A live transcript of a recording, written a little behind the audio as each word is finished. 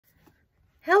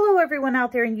everyone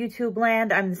out there in YouTube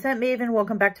land. I'm the Scent Maven.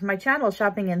 Welcome back to my channel,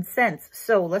 Shopping in Scents.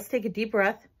 So let's take a deep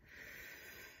breath.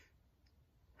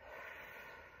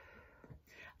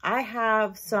 I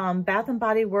have some Bath &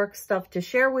 Body Works stuff to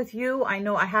share with you. I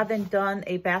know I haven't done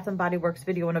a Bath & Body Works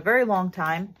video in a very long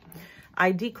time.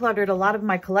 I decluttered a lot of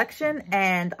my collection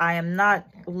and I am not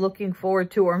looking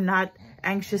forward to, or I'm not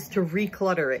anxious to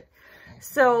reclutter it.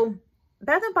 So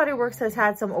Bath & Body Works has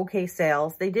had some okay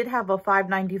sales. They did have a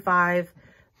 $5.95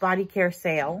 body care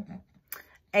sale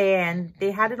and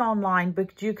they had it online,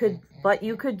 but you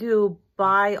could do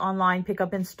buy online, pick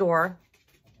up in store.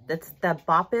 That's the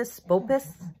BOPIS.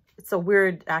 It's a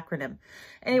weird acronym.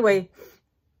 Anyway,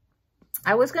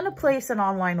 I was going to place an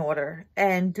online order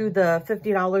and do the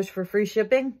 $50 for free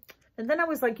shipping. And then I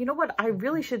was like, you know what? I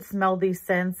really should smell these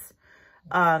scents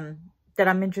that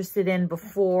I'm interested in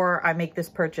before I make this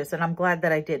purchase. And I'm glad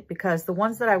that I did, because the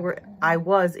ones that I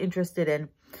was interested in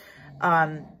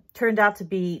turned out to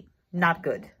be not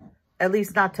good, at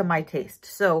least not to my taste.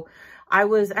 So I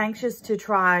was anxious to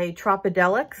try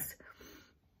Tropidelics.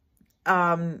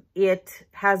 It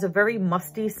has a very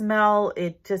musty smell.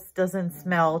 It just doesn't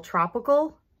smell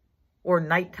tropical or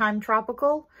nighttime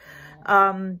tropical.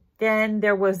 Then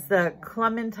there was the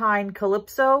Clementine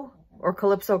Calypso, or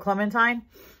Calypso Clementine.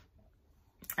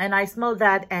 And I smelled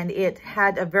that and it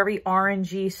had a very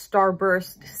orangey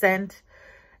starburst scent.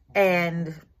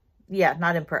 And yeah,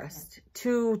 not impressed.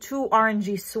 Too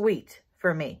orangey sweet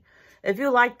for me. If you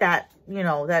like that, you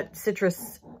know, that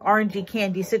citrus, orangey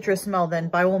candy citrus smell, then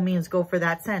by all means go for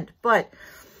that scent. But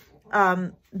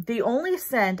the only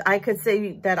scent I could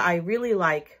say that I really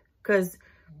like, because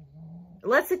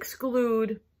let's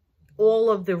exclude all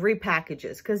of the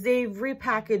repackages, because they've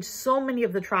repackaged so many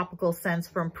of the tropical scents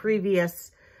from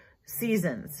previous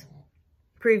seasons,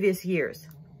 previous years.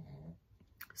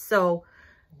 So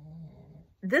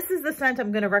this is the scent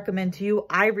I'm going to recommend to you.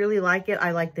 I really like it. I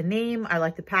like the name. I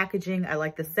like the packaging. I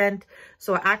like the scent.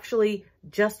 So I actually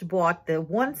just bought the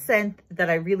one scent that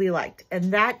I really liked,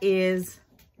 and that is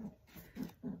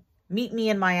Meet Me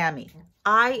in Miami.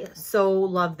 I so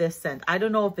love this scent. I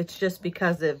don't know if it's just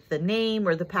because of the name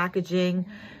or the packaging,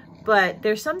 but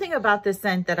there's something about this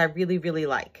scent that I really, really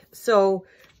like. So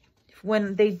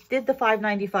when they did the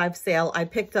 $5.95 sale, I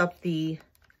picked up the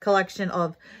collection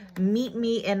of Meet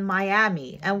Me in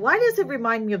Miami. And why does it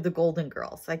remind me of the Golden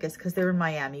Girls? I guess because they're in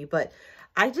Miami, but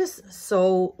I just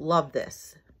so love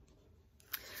this.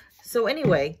 So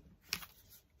anyway,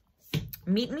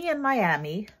 Meet Me in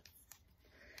Miami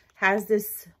has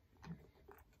this,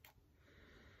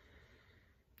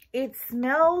 it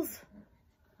smells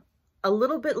a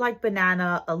little bit like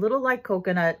banana, a little like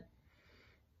coconut,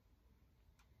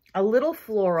 a little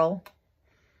floral,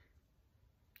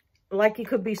 like it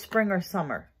could be spring or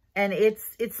summer. And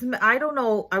it's, I don't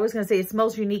know, I was going to say it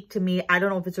smells unique to me. I don't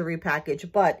know if it's a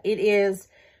repackage, but it is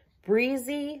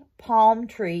Breezy Palm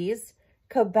Trees,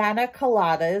 Cabana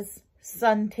Coladas,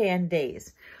 Suntan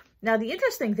Days. Now, the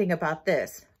interesting thing about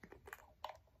this,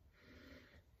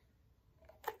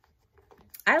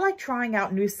 I like trying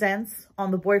out new scents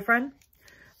on the boyfriend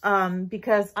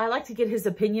because I like to get his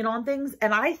opinion on things.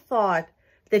 And I thought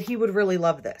that he would really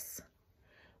love this.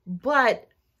 But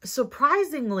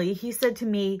surprisingly, he said to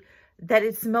me that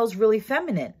it smells really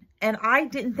feminine. And I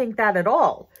didn't think that at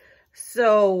all.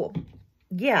 So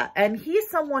yeah, and he's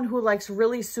someone who likes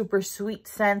really super sweet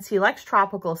scents. He likes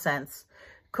tropical scents,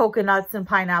 coconuts and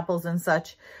pineapples and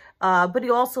such. But he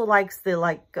also likes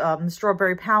the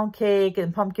strawberry pound cake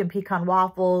and pumpkin pecan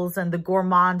waffles and the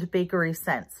gourmand bakery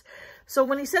scents. So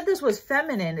when he said this was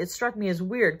feminine, it struck me as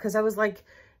weird, because I was like,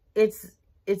 it's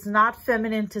not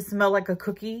feminine to smell like a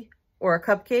cookie or a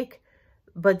cupcake,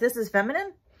 but this is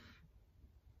feminine.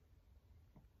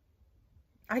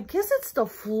 I guess it's the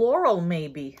floral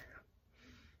maybe,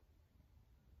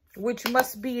 which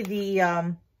must be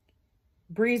the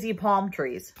Breezy Palm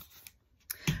Trees.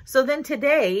 So then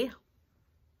today,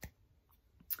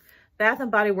 Bath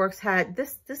 & Body Works had,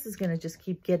 this is going to just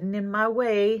keep getting in my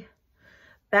way.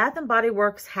 Bath & Body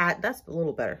Works had, that's a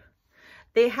little better.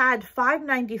 They had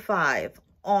 $5.95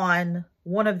 on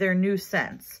one of their new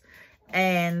scents.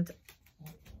 And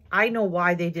I know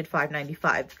why they did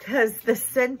 $5.95, because the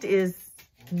scent is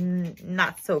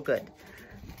not so good.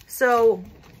 So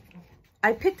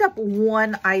I picked up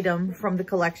one item from the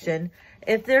collection.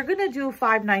 If they're going to do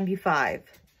 $5.95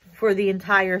 for the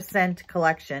entire scent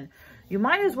collection, you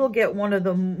might as well get one of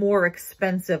the more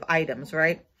expensive items,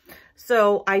 right?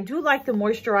 So I do like the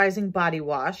moisturizing body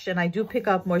wash, and I do pick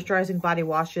up moisturizing body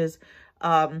washes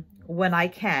when I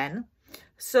can.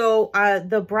 So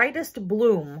the Brightest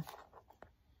Bloom,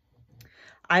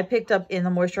 I picked up in the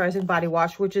moisturizing body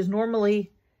wash, which is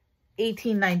normally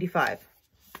 $18.95.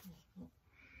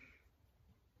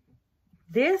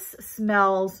 This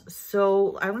smells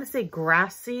so, I want to say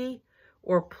grassy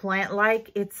or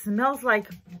plant-like. It smells like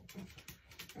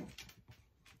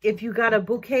if you got a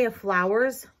bouquet of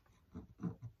flowers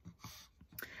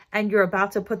and you're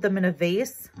about to put them in a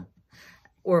vase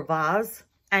or vase,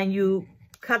 and you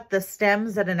cut the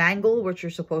stems at an angle, which you're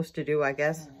supposed to do, I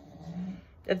guess.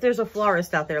 If there's a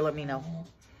florist out there, let me know.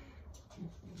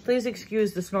 Please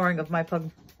excuse the snoring of my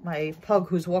pug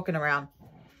who's walking around.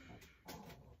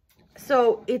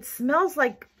 So it smells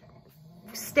like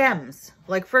stems,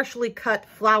 like freshly cut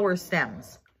flower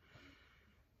stems.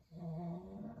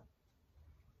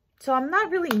 So I'm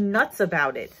not really nuts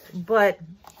about it, but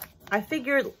I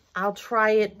figured I'll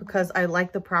try it because I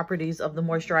like the properties of the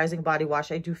moisturizing body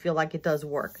wash. I do feel like it does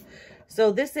work.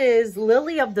 So this is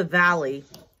Lily of the Valley,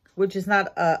 which is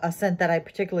not a scent that I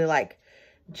particularly like.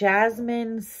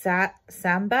 Jasmine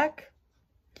Sambac,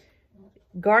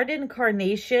 Garden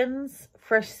Carnations,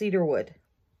 Fresh Cedarwood.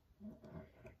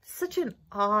 Such an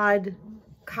odd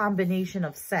combination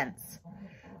of scents.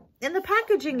 And the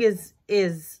packaging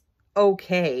is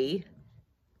okay.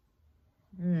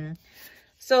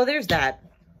 So there's that.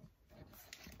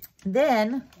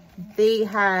 Then they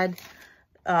had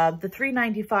the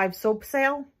 $3.95 soap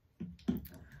sale.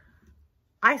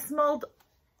 I smelled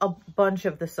a bunch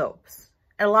of the soaps.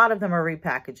 A lot of them are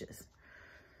repackages.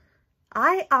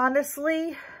 I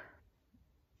honestly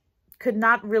could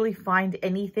not really find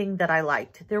anything that I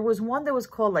liked. There was one that was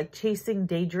called like Chasing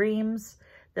Daydreams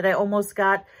that I almost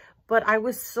got, but I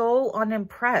was so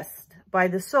unimpressed by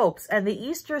the soaps. And the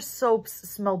Easter soaps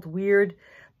smelled weird.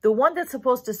 The one that's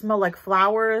supposed to smell like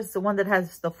flowers, the one that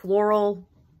has the floral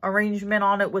arrangement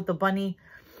on it with the bunny,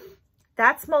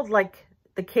 that smelled like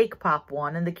the Cake Pop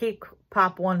one, and the Cake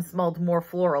Pop one smelled more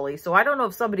florally. So I don't know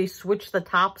if somebody switched the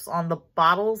tops on the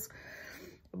bottles,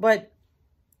 but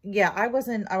yeah, I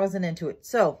wasn't into it.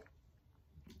 So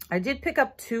I did pick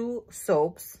up 2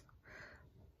 soaps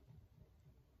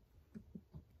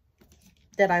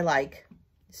that I like.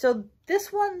 So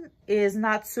this one is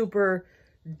not super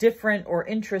different or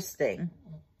interesting,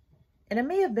 and it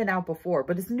may have been out before,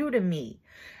 but it's new to me,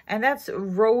 and that's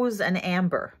Rose and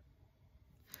Amber.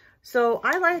 So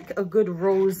I like a good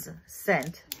rose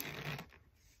scent.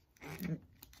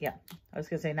 Yeah, I was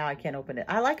gonna say now I can't open it.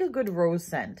 I like a good rose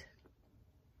scent,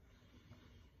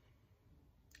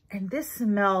 and this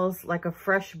smells like a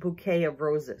fresh bouquet of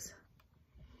roses.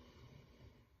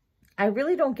 I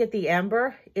really don't get the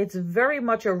amber. It's very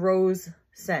much a rose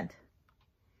scent.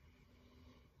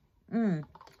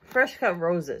 Fresh cut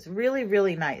roses. Really,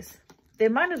 really nice. They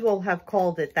might as well have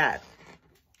called it that.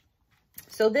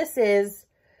 So this is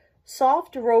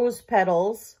Soft Rose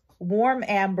Petals, Warm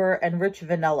Amber, and Rich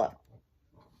Vanilla.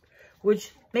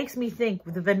 Which makes me think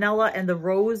with the vanilla and the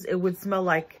rose, it would smell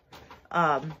like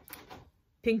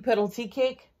pink petal tea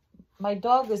cake. My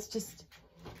dog is just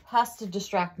has to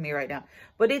distract me right now.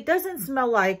 But it doesn't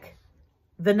smell like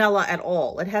vanilla at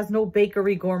all. It has no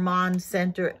bakery gourmand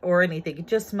scent or anything. It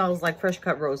just smells like fresh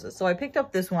cut roses. So I picked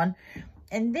up this one.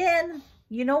 And then,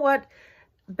 you know what?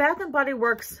 Bath & Body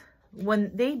Works,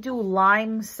 when they do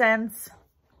lime scents,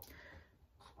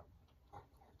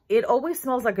 it always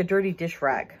smells like a dirty dish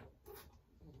rag.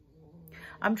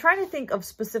 I'm trying to think of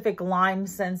specific lime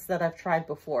scents that I've tried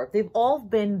before. They've all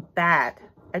been bad.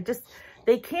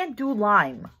 They can't do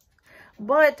lime.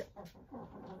 But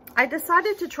I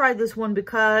decided to try this one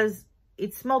because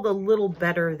it smelled a little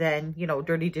better than, you know,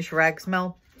 dirty dish rag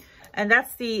smell. And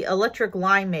that's the Electric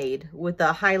Limeade with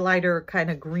the highlighter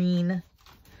kind of green.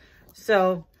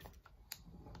 So,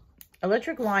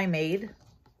 Electric Limeade.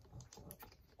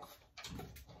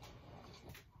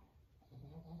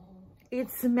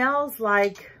 It smells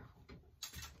like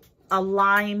a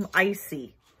lime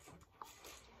icy.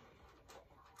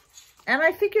 And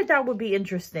I figured that would be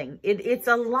interesting. It's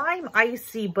a lime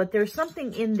icy, but there's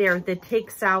something in there that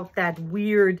takes out that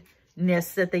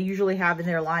weirdness that they usually have in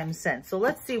their lime scent. So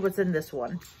let's see what's in this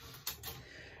one.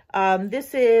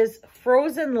 This is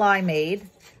Frozen Limeade,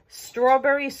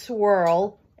 Strawberry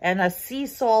Swirl, and a Sea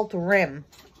Salt Rim.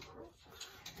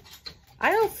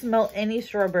 I don't smell any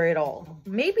strawberry at all.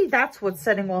 Maybe that's what's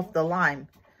setting off the lime.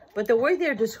 But the way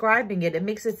they're describing it, it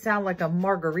makes it sound like a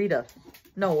margarita.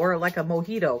 No, or like a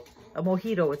mojito. A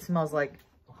mojito, it smells like.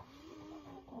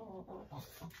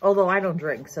 Although I don't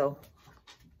drink, so.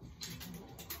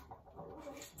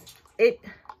 It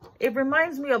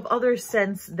reminds me of other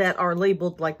scents that are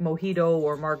labeled like mojito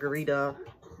or margarita.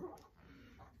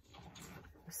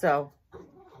 So.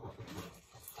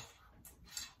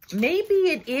 Maybe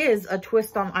it is a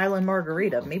twist on Island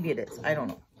Margarita. Maybe it is. I don't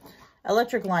know.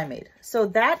 Electric Limeade. So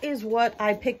that is what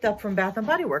I picked up from Bath &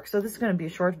 Body Works. So this is going to be a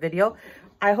short video.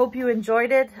 I hope you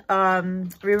enjoyed it.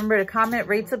 Remember to comment,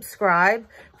 rate, subscribe.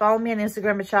 Follow me on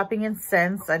Instagram at Shopping and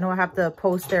Sense. I know I have to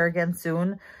post there again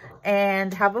soon.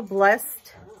 And have a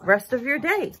blessed rest of your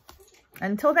day.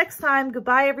 Until next time,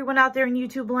 goodbye everyone out there in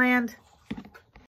YouTube land.